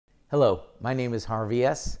Hello, my name is Harvie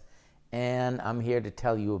S, and I'm here to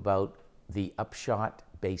tell you about the UpShot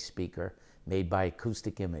bass speaker made by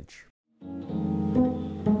Acoustic Image.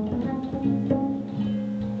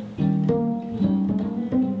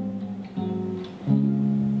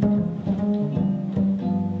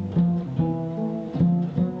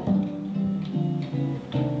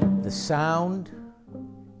 The sound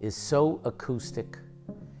is so acoustic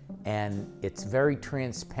and it's very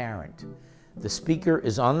transparent. The speaker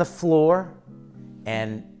is on the floor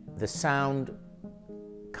and the sound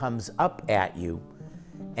comes up at you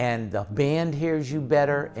and the band hears you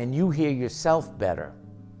better and you hear yourself better.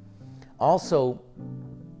 Also,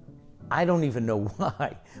 I don't even know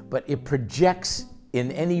why, but it projects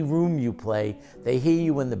in any room you play. They hear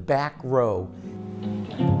you in the back row.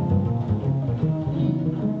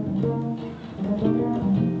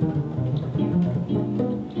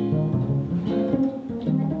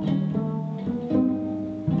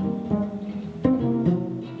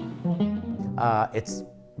 It's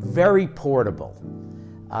very portable.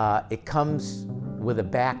 It comes with a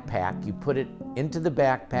backpack. You put it into the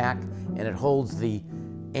backpack and it holds the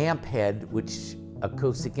amp head, which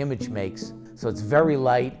Acoustic Image makes. So it's very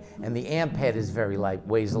light, and the amp head is very light,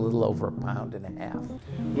 weighs a little over 1.5 pounds.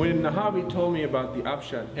 When Harvie told me about the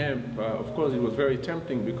UpShot amp, of course it was very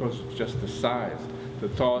tempting because of just the size. The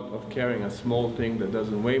thought of carrying a small thing that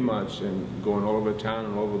doesn't weigh much and going all over town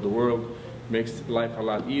and all over the world makes life a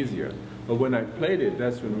lot easier. But when I played it,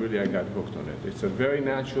 that's when really I got hooked on it. It's a very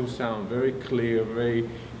natural sound, very clear, very,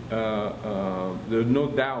 there are no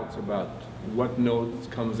doubts about what notes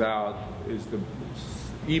comes out.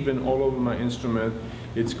 Even all over my instrument.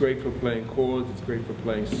 It's great for playing chords, it's great for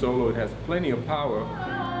playing solo, it has plenty of power.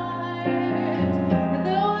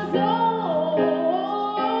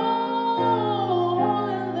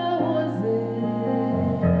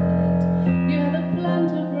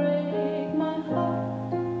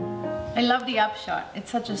 I love the UpShot.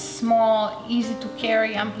 It's such a small, easy to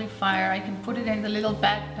carry amplifier. I can put it in the little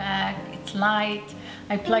backpack. It's light.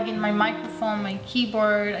 I plug in my microphone, my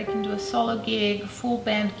keyboard. I can do a solo gig, full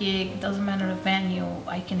band gig. It doesn't matter the venue.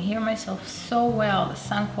 I can hear myself so well. The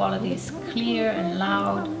sound quality is clear and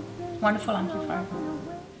loud. Wonderful amplifier.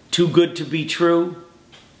 Too good to be true?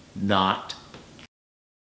 Not.